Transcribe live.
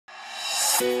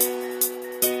Hey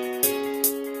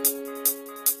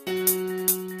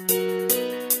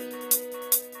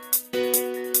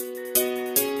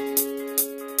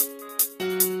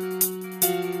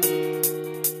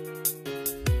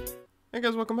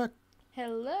guys, welcome back.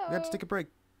 Hello. We had to take a break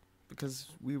because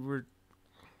we were...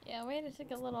 Yeah, we had to take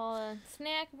a little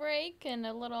snack break and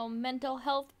a little mental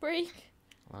health break.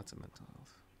 Lots of mental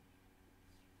health.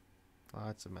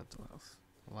 Lots of mental health.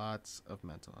 Lots of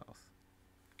mental health.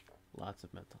 Lots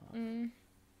of mental health.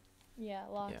 Yeah,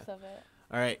 lots of it.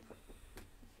 All right.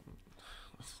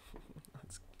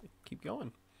 Let's keep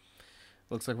going.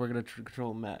 Looks like we're going to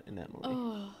control Matt in that movie.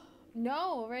 Oh,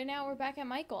 no. Right now we're back at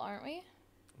Michael, aren't we?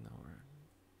 No,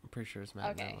 I'm pretty sure it's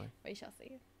Matt in that movie. We shall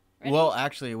see. Ready? Well,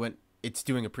 actually, it's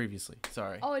doing it previously.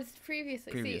 Sorry. Oh, it's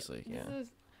previously. Previously, see, yeah.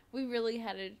 We really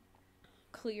had to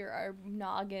clear our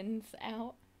noggins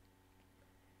out.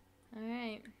 All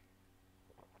right.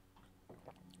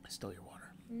 Still your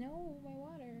water. No, my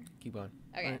water. Keep going.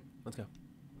 Okay. All right, let's go.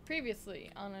 Previously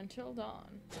on Until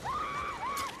Dawn.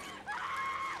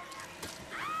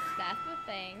 That's the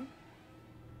thing.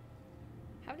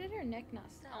 How did her neck not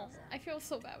snap? I feel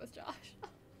so bad with Josh.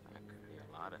 That could be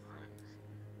a lot of things.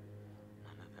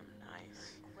 None of them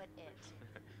nice. Quit it.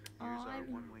 Here's our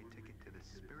one-way ticket to the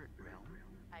spirit realm.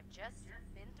 I've just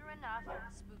been through enough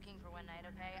spooking for one night,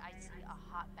 okay? I see a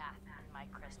hot bath in my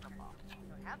crystal ball.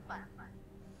 So have fun.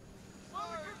 Oh,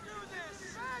 we can do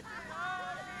this!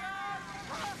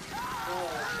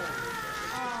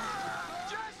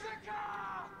 Jessica!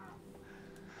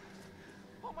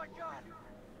 Oh my god!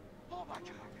 Oh my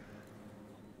god!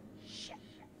 Shit.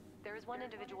 There is one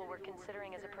individual we're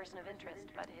considering as a person of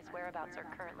interest, but his whereabouts are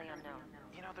currently unknown.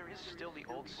 You know, there is still the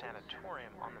old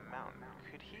sanatorium on the mountain.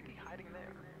 Could he be hiding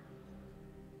there?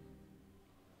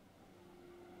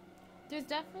 There's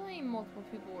definitely multiple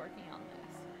people working on this.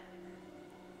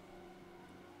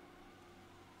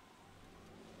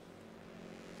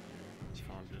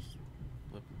 Phone just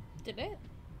blip. Did it?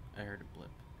 I heard it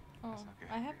blip. Oh, not good.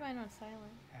 I have mine on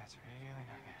silent. That's really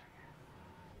not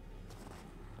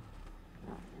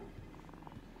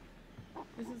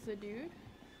good. Is this a dude?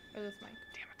 Or this Mike?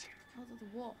 Damn it. Oh, that's a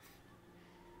wolf.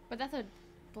 But that's a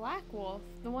black wolf.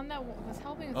 The one that was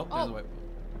helping us. Oh, there's a white.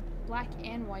 Black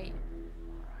and white.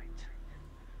 Right.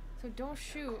 So don't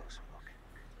shoot. Close look.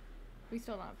 We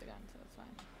still don't have the gun, so it's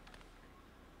fine.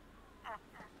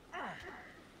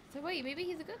 So wait, maybe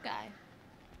he's a good guy.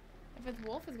 If his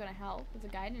wolf is gonna help, it's a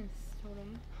guidance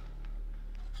totem.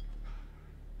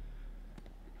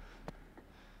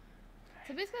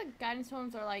 So basically, guidance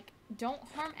totems are like, don't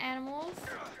harm animals,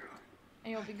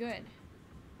 and you'll be good.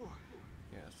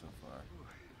 Yeah, so far.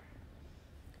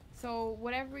 So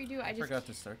whatever we do, I just forgot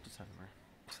to start the timer.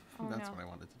 Oh, That's no. what I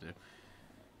wanted to do.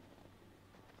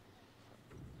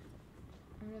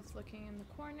 I'm just looking in the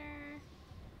corner.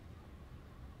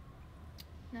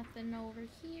 Nothing over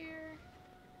here.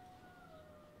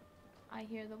 I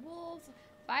hear the wolves.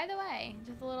 By the way,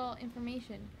 just a little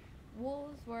information.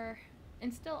 Wolves were,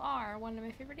 and still are, one of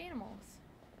my favorite animals.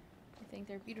 I think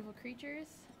they're beautiful creatures,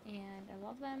 and I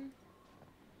love them.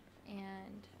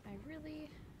 And I really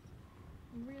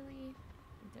think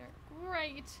they're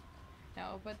great.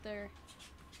 No, but they're,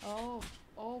 oh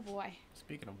boy.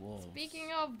 Speaking of wolves.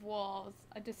 Speaking of wolves,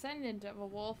 a descendant of a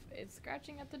wolf is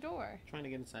scratching at the door. Trying to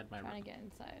get inside my room. Trying to get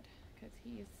inside, because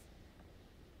he's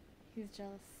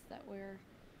jealous that we're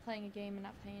playing a game and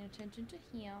not paying attention to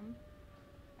him.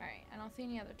 Alright, I don't see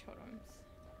any other totems.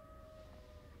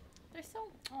 They're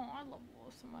so, oh, I love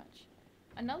wolves so much.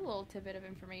 Another little tidbit of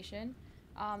information.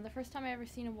 The first time I ever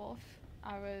seen a wolf,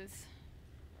 I was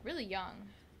really young.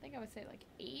 I think I would say like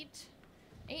 8,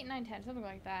 9, 10, something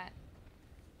like that.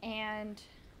 And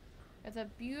it's a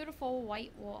beautiful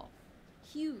white wolf.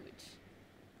 Huge.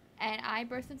 And I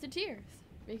burst into tears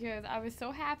because I was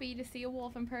so happy to see a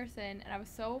wolf in person, and I was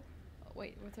so,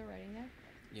 wait, what's it writing there?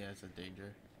 Yeah, it's a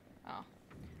danger. Oh.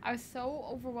 I was so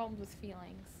overwhelmed with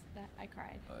feelings that I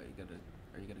cried. Are you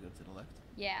gonna go to the left?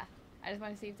 Yeah. I just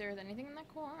want to see if there's anything in the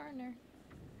corner.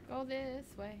 Go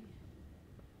this way.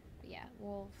 But yeah,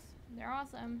 wolves. They're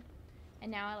awesome.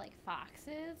 And now I like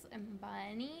foxes and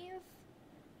bunnies.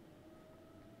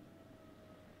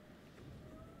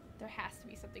 There has to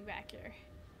be something back here.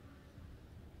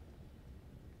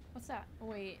 What's that? Oh,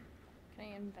 wait. Can I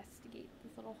investigate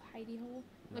this little hidey hole?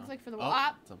 No. Looks like for the Oh,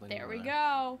 wop. something There over we there.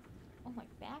 go. Oh, my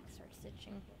back starts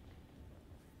stitching.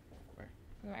 Where?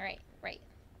 Right.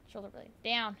 Shoulder blade.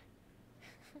 Down.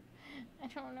 I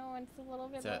don't know. It's a little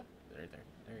bit. It's right there.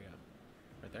 There you go.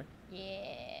 Right there?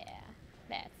 Yeah.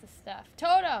 That's the stuff.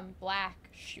 Totem. Black.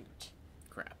 Shoot.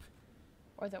 Crap.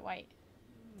 Or is it white?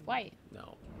 It's white.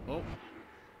 No. Oh.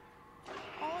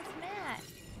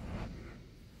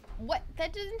 What?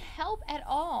 That doesn't help at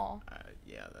all.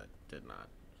 Yeah, that did not.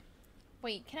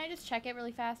 Wait, can I just check it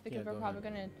really fast? Because Yeah, we're go probably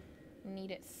ahead. gonna need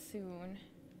it soon.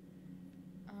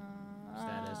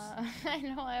 Status. I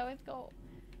know, I always go.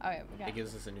 Alright, we got It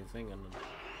gives us a new thing on the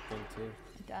thing too.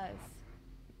 It does.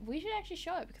 We should actually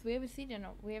show it because we haven't seen it.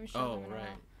 We haven't shown Oh, them in a right.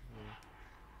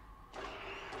 while.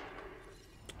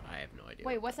 I have no idea.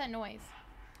 Wait, what's that noise?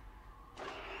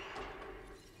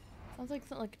 Sounds like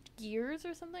something like gears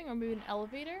or something, or maybe an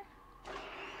elevator.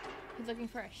 He's looking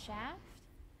for a shaft.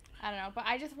 I don't know, but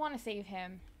I just want to save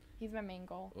him. He's my main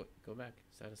goal. Wait, go back.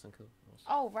 Status uncool.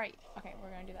 Oh, right. Okay, we're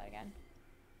gonna do that again.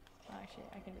 Oh, actually,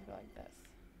 I can just go like this.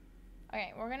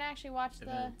 Okay, we're gonna actually watch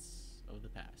Events of the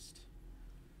past.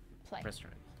 the play. Press try.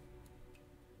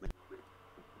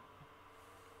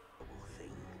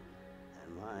 Thing.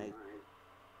 And like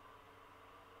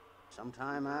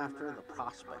sometime after the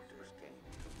prospectors came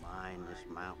to mine this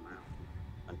mountain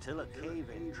until a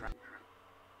cave-in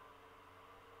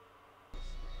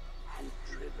and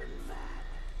driven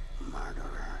mad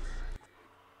murderers.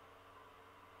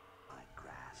 My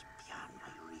grasp beyond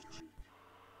my reach.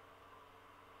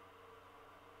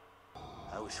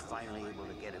 I was finally able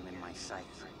to get him in my sight.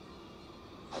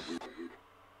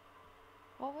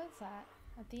 What was that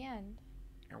at the end?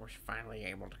 I was finally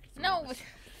able to get No. this.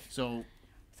 So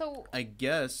So I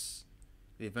guess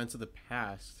the events of the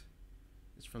past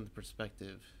is from the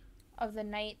perspective of the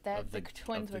night that of the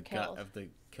twins of were the killed. of the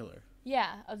killer.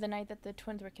 Yeah, of the night that the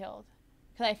twins were killed.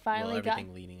 Because I finally Well, got.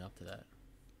 everything leading up to that.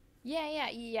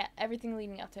 Yeah. Everything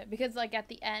leading up to it. Because like at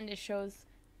the end it shows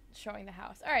showing the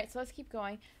house. All right, so let's keep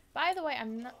going. By the way,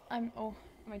 oh,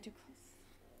 am I too close?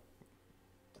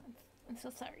 I'm so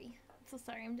sorry.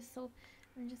 I'm just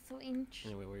so inch.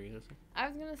 Anyway, what were you gonna say? I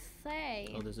was gonna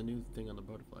say. Oh, there's a new thing on the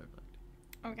butterfly effect.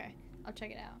 Okay, I'll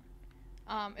check it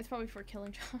out. It's probably for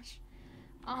killing Josh.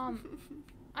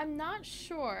 I'm not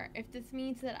sure if this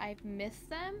means that I've missed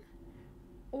them,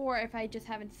 or if I just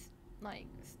haven't like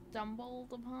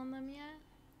stumbled upon them yet.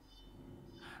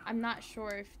 I'm not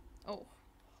sure if. Oh,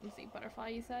 let's see, butterfly.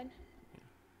 You said. Yeah.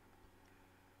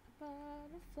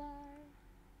 Butterfly.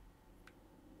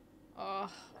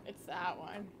 Oh, it's that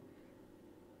one.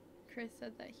 Chris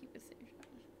said that he was saved.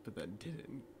 But that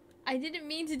didn't. I didn't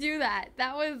mean to do that.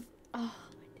 That was. Oh,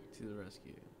 I did. To the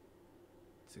rescue.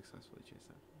 Successfully chased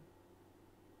after.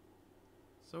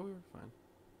 So we were fine.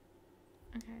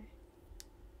 Okay.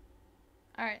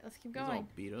 Alright, let's keep He's going. all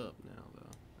beat up now,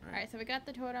 though. Alright, so we got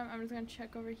the totem. I'm just gonna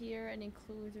check over here. Any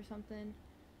clues or something?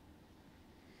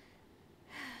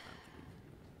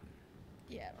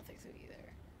 Yeah, I don't think so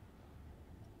either.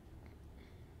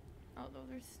 Oh,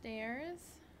 those are stairs.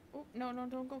 Oh, no,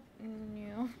 don't go.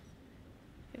 No.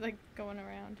 He's like going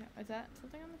around. Is that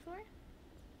something on the floor?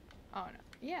 Oh, no.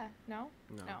 Yeah, no?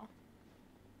 No.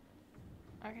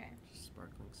 Okay. Just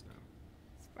sparkling snow.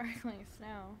 Sparkling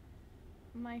snow.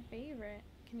 My favorite.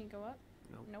 Can you go up?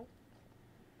 Nope. Nope.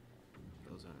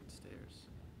 Those aren't stairs.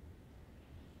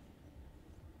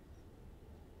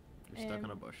 You're stuck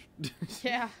on a bush.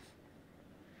 Yeah.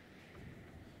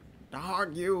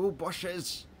 Dog you,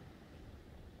 bushes!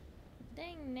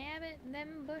 Dang nabbit,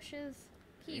 them bushes.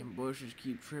 Them bushes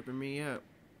keep tripping me up.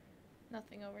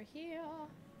 Nothing over here.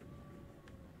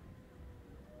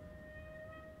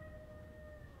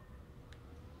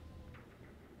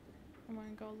 I'm gonna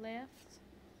go left.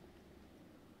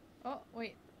 Oh,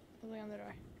 wait. Something on the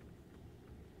door.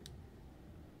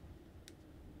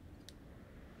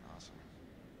 Awesome.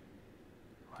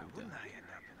 Why wouldn't I end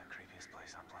up in the creepiest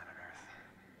place on planet Earth?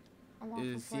 Unlawful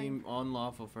It flame. seemed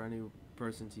unlawful for any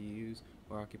person to use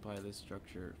or occupy this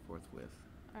structure forthwith.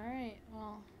 Alright,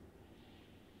 well.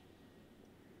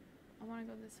 I wanna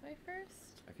go this way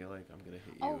first. I feel like I'm gonna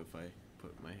hit you Oh. if I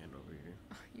put my hand over here.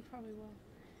 You probably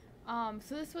will.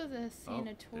 So this was a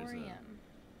sanatorium.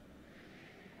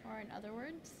 Or in other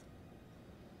words,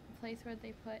 a place where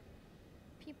they put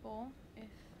people if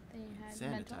they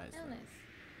had mental Sanitize them. illness.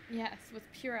 Yes, with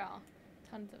Purell.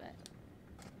 Tons of it.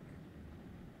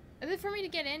 Is it for me to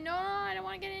get in? No, I don't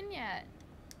want to get in yet.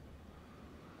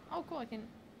 Oh, cool. I can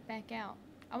back out.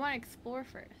 I want to explore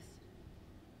first.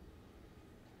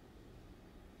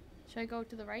 Should I go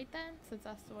to the right then, since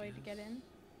that's the way to get in?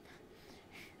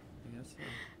 I guess so.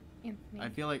 Anthony. I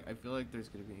feel like there's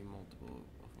gonna be multiple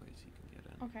ways you can get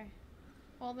in. Okay.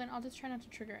 Well, then I'll just try not to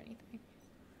trigger anything.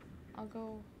 I'll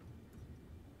go.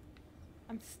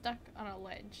 I'm stuck on a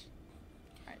ledge.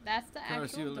 Alright, that's the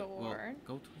actual door. Well,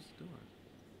 go towards the door.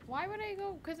 Why would I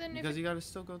go? Because you gotta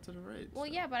still go to the right. Well,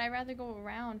 so. yeah, but I'd rather go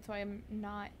around so I'm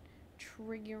not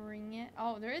triggering it.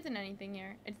 Oh, there isn't anything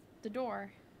here. It's the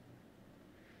door.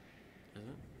 Is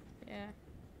it? Yeah.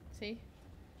 See?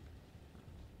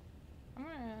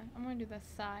 I'm gonna do the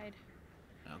side.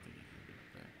 I don't think you can get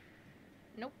up there.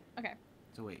 Nope. Okay.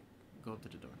 So wait, go up to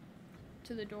the door.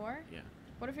 To the door? Yeah.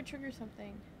 What if it triggers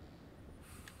something?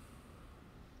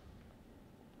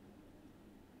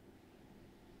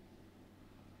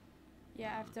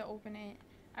 Yeah, I have to open it.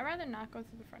 I'd rather not go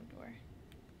through the front door.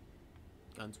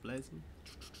 Guns blazing.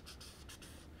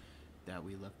 That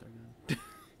we left our gun.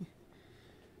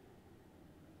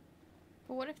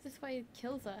 But what if this way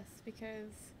kills us?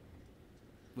 Because...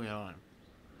 Wait, hold on.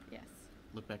 Yes.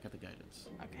 Look back at the guidance.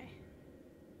 Okay.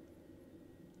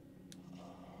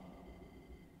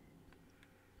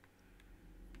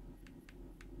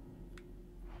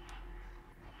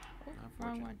 Oh,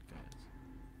 wrong one. Guidance.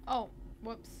 Oh,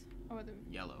 whoops. Oh, the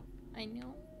Yellow. I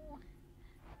know.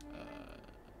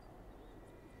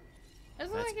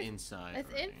 That's like inside.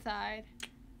 It's already. inside.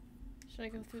 Should I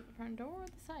go through the front door or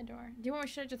the side door? Do you want?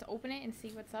 Should I just open it and see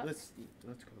what's up? Let's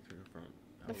go through the front.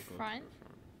 I The will go through front? the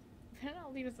front. Then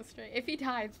I'll lead us astray. If he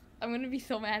dies, I'm gonna be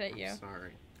so mad at you. I'm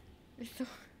sorry. You're so...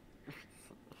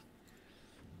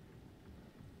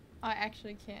 I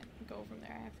actually can't go from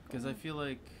there. I have to go. Because I feel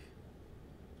like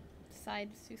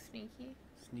Side's too sneaky.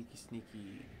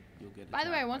 sneaky, you'll get. By the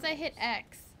way, attacked once by I hit this.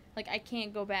 X, like I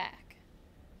can't go back.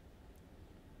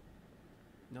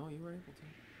 No, you were able to.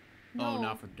 No, Oh,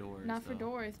 not for doors. Not for though.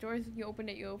 doors. Doors, you open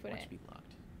it, you open Watch it. it be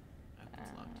locked. I hope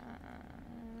it's locked.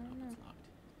 I hope No. it's locked.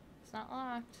 It's not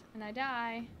locked, and I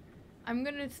die. I'm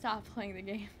gonna stop playing the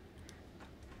game.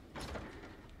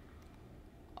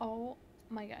 Oh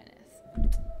my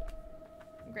goodness.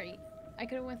 Great. I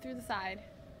could have went through the side.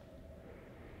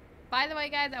 By the way,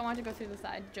 guys, I want to go through the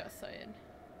side, just saying.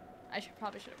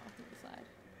 Probably should have went through the side.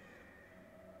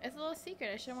 It's a little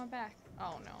secret. I should have went back.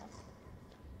 Oh no.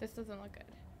 This doesn't look good.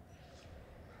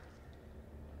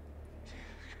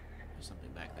 There's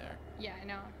something back there. Yeah, I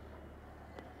know.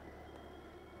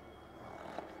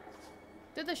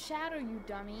 There's a shadow, you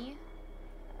dummy.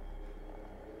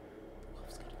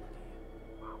 Wolf's gonna look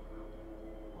at you.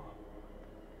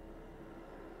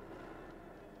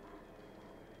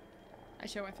 I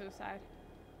should have went through the side.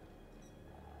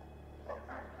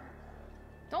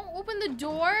 Don't open the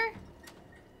door!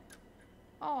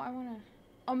 Oh, I wanna...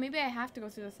 Oh, maybe I have to go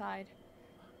through the side.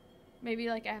 Maybe,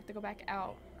 like, I have to go back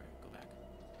out. Alright, go back.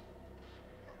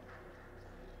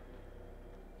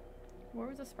 Where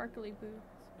was the sparkly boo?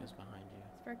 It was behind you.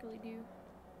 Sparkly do.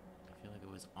 I feel like it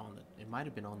was on the. It might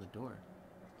have been on the door,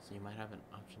 so you might have an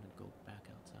option to go back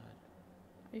outside.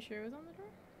 Are you sure it was on the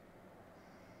door?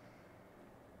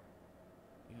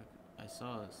 Yeah, I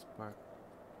saw a spark.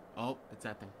 Oh, it's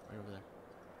that thing right over there.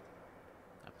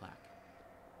 That plaque.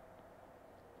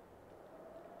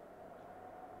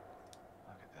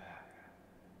 Look at that.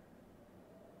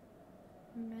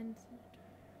 Men's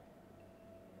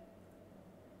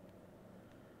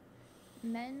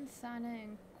Men sana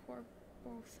and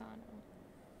corpo sano.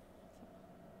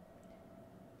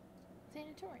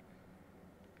 Sanatorium.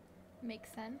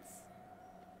 Makes sense.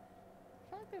 I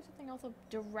feel like there's something else up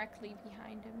directly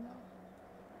behind him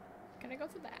though. Can I go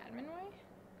through the admin way?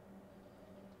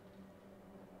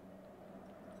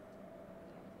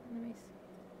 Let me see.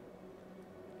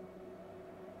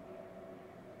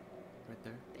 Right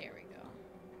there. There we go.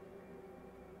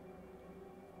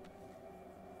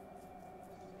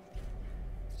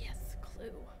 Yes,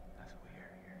 clue. That's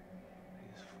weird.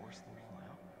 They just forced them all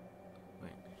out.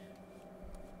 Wait.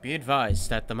 Be advised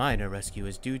that the minor rescue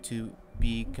is due to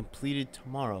be completed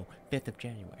tomorrow, 5th of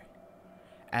January.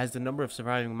 As the number of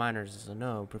surviving minors is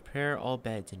unknown, prepare all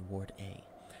beds in Ward A.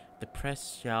 The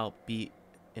press shall be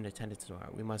in attendance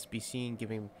tomorrow. We must be seen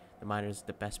giving the minors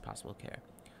the best possible care.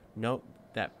 Note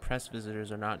that press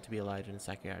visitors are not to be allowed in the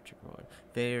psychiatric ward.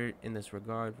 Failure in this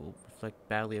regard will reflect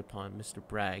badly upon Mr.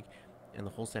 Bragg and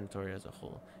the whole sanatorium as a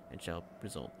whole, and shall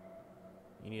result.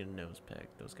 You need a nose peg.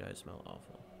 Those guys smell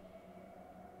awful.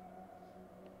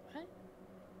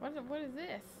 What is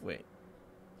this? Wait.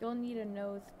 You'll need a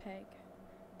nose peg.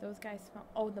 Those guys smell.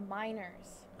 Oh, the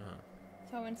miners.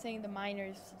 So I'm saying the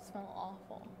miners smell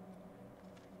awful.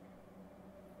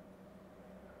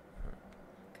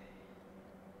 Okay.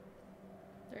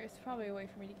 There's probably a way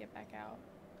for me to get back out.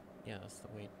 Yeah, that's the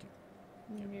way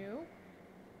to No.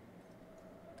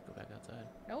 go back outside.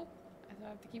 Nope. I still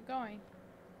have to keep going.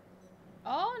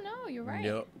 Oh no, you're right.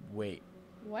 No, wait.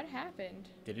 What happened?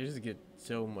 Did it just get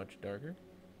so much darker?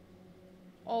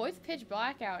 Oh, it's pitch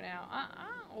black out now.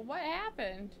 What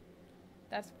happened?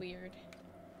 That's weird.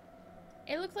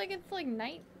 It looks like it's like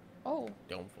night. Oh.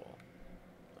 Don't fall.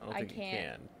 I don't I think can't. you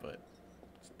can, but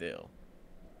still.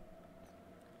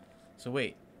 So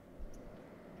wait.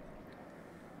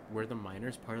 were the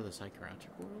miners part of the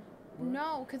psychiatric ward?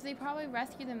 No, because they probably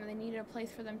rescued them and they needed a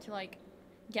place for them to like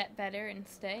get better and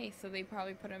stay. So they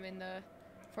probably put them in the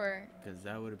Because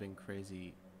that would have been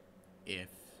crazy if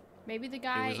maybe the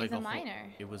guy it was like is a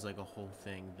miner. it was like a whole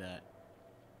thing that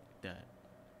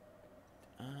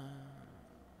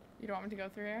You don't want me to go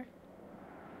through here?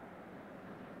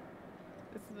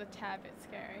 This is a tad bit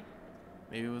scary.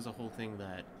 maybe it was a whole thing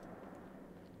that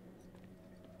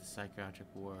the psychiatric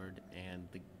ward and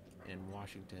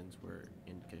Washington's were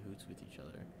in cahoots with each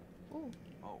other. Ooh.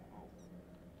 Oh,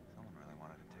 someone really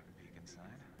wanted to take a peek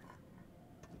inside.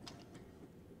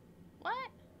 What?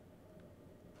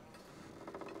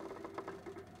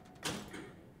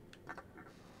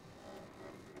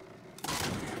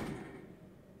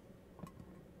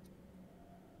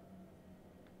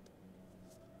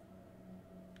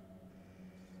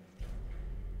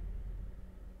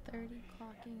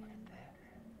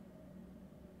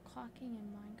 Clocking in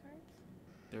minecarts?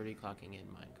 30 clocking in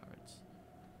minecarts.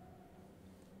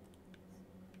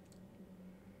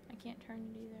 I can't turn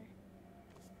it either.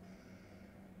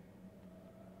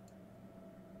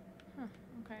 Huh.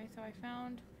 Okay, so I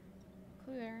found a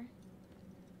clue there.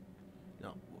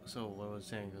 No, so what I was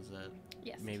saying is that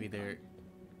Yes. maybe keep going.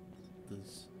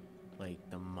 this, like,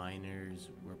 the miners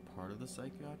were part of the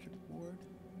psychiatric ward?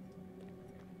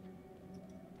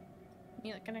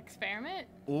 You like an experiment?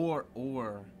 Or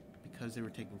because they were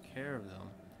taking care of them,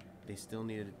 they still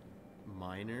needed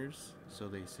miners, so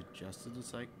they suggested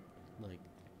the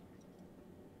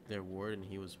their ward, and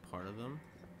he was part of them.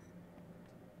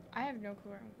 I have no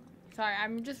clue. Sorry,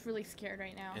 I'm just really scared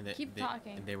right now. And Keep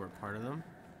talking. And they were part of them.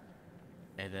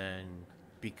 And then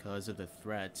because of the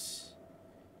threats,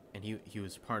 and he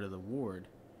was part of the ward,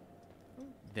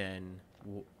 then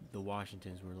the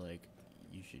Washingtons were like,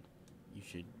 you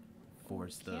should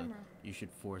force the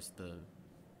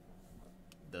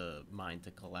mine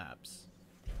to collapse.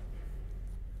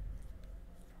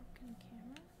 Broken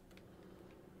camera?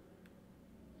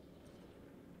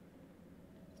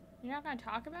 You're not gonna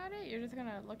talk about it? You're just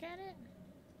gonna look at it?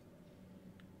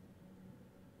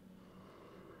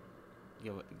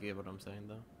 You get what I'm saying,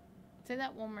 though? Say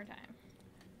that one more time.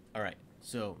 All right.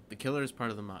 So the killer is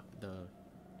part of the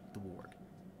ward.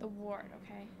 The ward,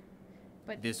 okay.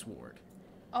 But This ward.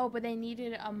 oh, but they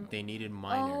needed They needed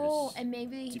miners. Oh, and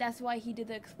maybe that's why he did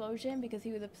the explosion, because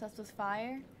he was obsessed with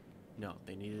fire. No,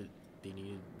 they needed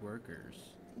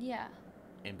workers. Yeah.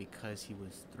 And because he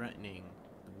was threatening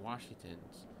the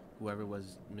Washingtons, whoever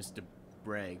was Mr.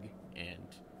 Bragg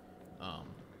and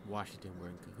Washington were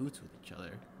in cahoots with each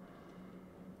other.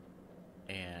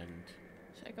 And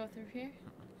Should I go through here?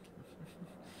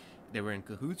 they were in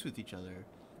cahoots with each other,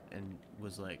 and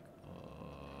was like,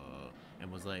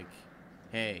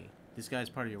 hey, this guy's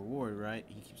part of your ward, right?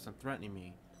 He keeps on threatening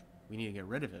me. We need to get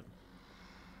rid of him.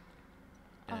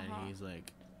 And he's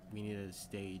like, we need to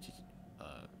stage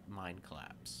a mine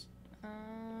collapse. Oh.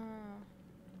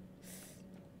 It's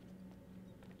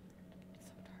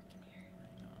so dark in here.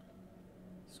 I know.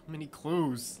 So many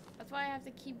clues. That's why I have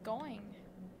to keep going.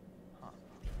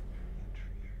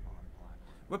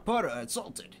 Reporter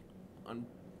assaulted.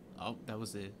 Oh, that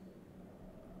was it.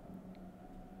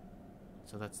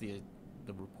 So that's the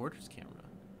reporter's camera.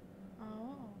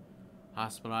 Oh.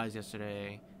 Hospitalized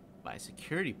yesterday by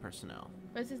security personnel.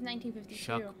 But this is 1952.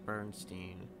 Chuck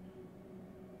Bernstein.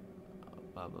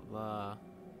 Blah blah blah.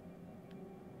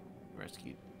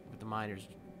 Rescued with the miners.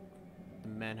 The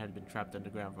men had been trapped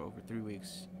underground for over 3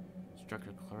 weeks.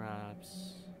 Structure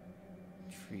collapse.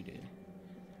 Treated.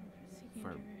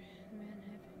 For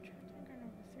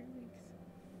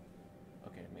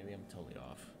okay, maybe I'm totally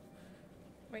off.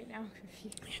 Wait, now I'm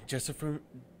confused.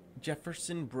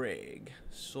 Jefferson Bragg,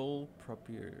 sole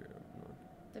proprietor.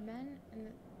 The men in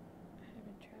the have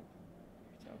been trapped.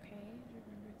 It's okay.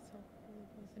 Remember, it's so cool.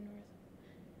 Was the North.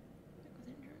 Was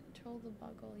injured. Told the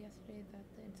Bugle yesterday that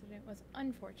the incident was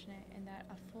unfortunate and that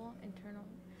a full internal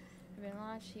had been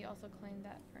lodged. He also claimed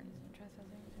that Bernstein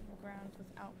trespassing on grounds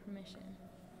without permission.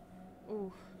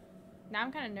 Ooh. Now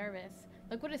I'm kind of nervous.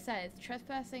 Look what it says.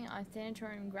 Trespassing on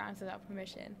sanatorium grounds without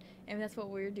permission. And that's what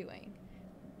we're doing.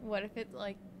 What if it's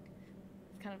like,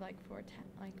 it's kind of like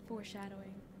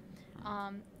foreshadowing.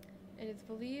 It is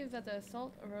believed that the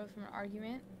assault arose from an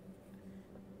argument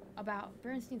about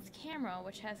Bernstein's camera,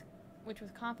 which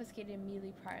was confiscated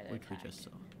immediately prior to the attack.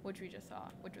 Which we just saw,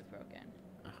 which was broken.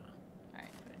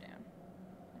 Alright, put it down.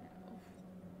 Oof.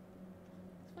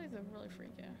 This place is really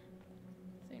freaky.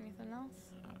 See anything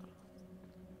else?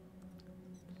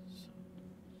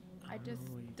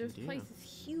 This place is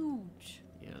huge.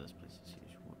 Yeah, this place is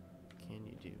huge. What can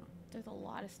you do? There's a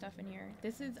lot of stuff in here.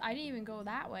 I didn't even go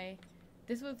that way.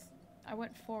 This was, I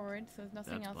went forward, so there's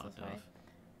nothing That's else this blocked way. off.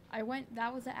 I went,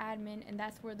 that was the admin, and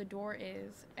that's where the door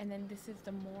is, and then this is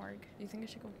the morgue. Do you think I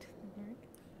should go to the morgue?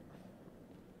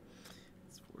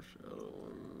 It's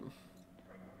foreshadowing.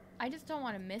 I just don't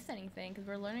want to miss anything, because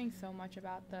we're learning so much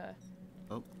about the...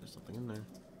 Oh, there's something in there.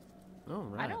 Oh,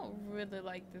 right. I don't really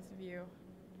like this view.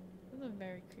 This is a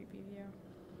very creepy view.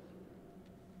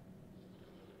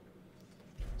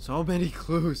 So many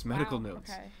clues. Medical Wow,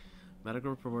 notes. Okay.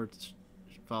 Medical reports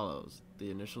follows.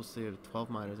 The initial state of 12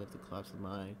 miners after the collapse of the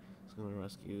mine. Scuba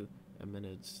rescue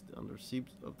amidst on the receipt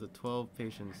of the 12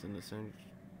 patients in the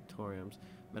sanatorium's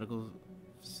medical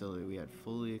facility. We had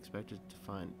fully expected to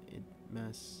find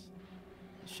mass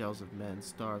shells of men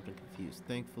starved and confused.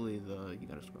 Thankfully, you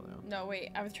gotta scroll down. No,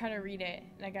 wait. I was trying to read it,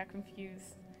 and I got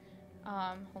confused.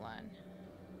 Hold on.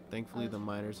 Thankfully, the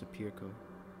miners appear cogent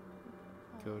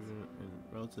and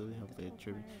relatively healthy.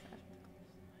 Attribute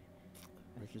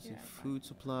emergency food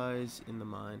supplies in the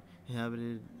mine.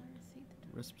 Inhabited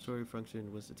respiratory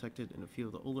function was detected in a few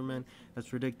of the older men, as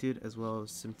predicted, as well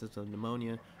as symptoms of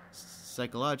pneumonia.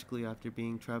 Psychologically, after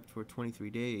being trapped for 23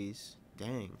 days,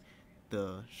 dang,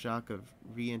 the shock of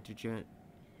reintegration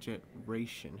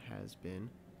has been.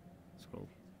 Scroll.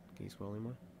 Can you scroll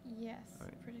anymore? Yes.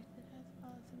 Alright. Predicted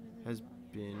Has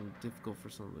been difficult for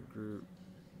some of the group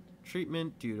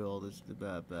treatment due to all this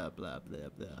blah blah blah blah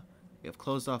blah. We have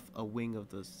closed off a wing of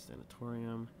the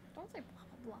sanatorium. Don't say blah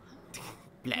blah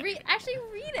Blah, blah. Actually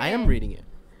read it. I am reading it.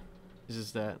 It's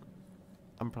just that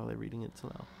I'm probably reading it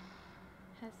slow.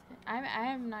 Has been, I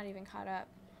am not even caught up.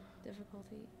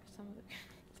 Difficulty for some of the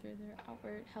through their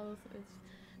outward health is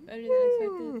better than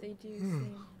expected. They do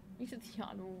seem. You should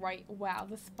yawn right. Wow,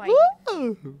 the spike.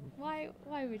 Why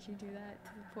would you do that to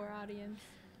the poor audience?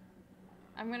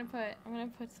 I'm gonna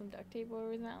put some duct tape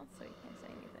over his mouth so he can't say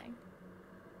anything.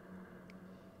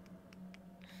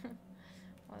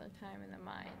 All the time in the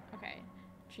mine. Okay.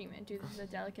 Treatment. Due to the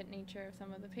delicate nature of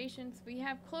some of the patients, we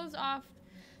have closed off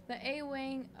the A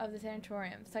wing of the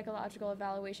sanatorium. Psychological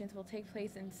evaluations will take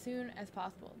place as soon as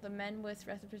possible. The men with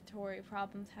respiratory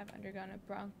problems have undergone a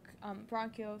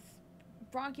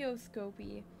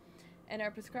bronchoscopy and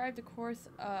are prescribed a course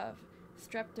of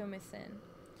streptomycin.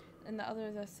 And the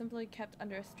others are simply kept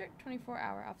under a strict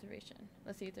 24-hour observation.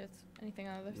 Let's see if there's anything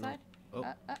on the other side. Oh.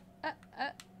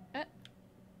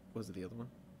 Was it the other one?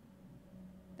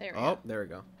 There we Oh, go. there we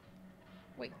go.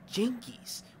 Wait.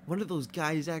 Jinkies. One of those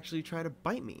guys actually tried to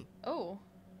bite me. Oh.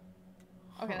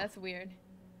 Okay, Huh. that's weird.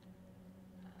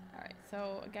 Alright,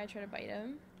 so a guy tried to bite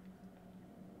him.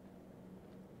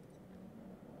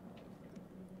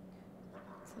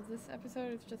 So this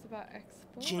episode is just about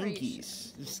exploration.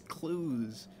 Jinkies. Just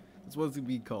clues. That's what it's gonna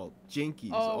be called.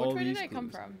 Jinkies. Oh, All which way these did I come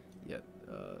clues. from? Yeah,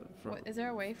 from What, is there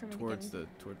a way for me towards to get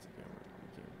the camera.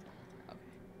 Okay.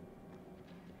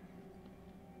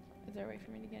 Is there a way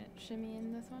for me to get shimmy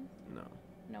in this one? No.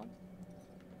 No.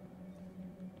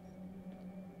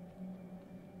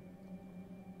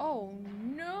 Oh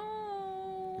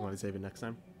no! You want to save it next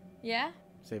time? Yeah?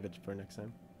 Save it for next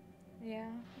time. Yeah.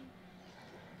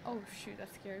 Oh shoot,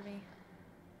 that scared me.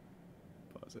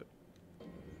 Pause it.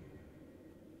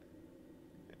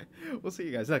 We'll see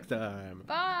you guys next time.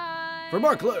 Bye! For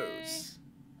more clues.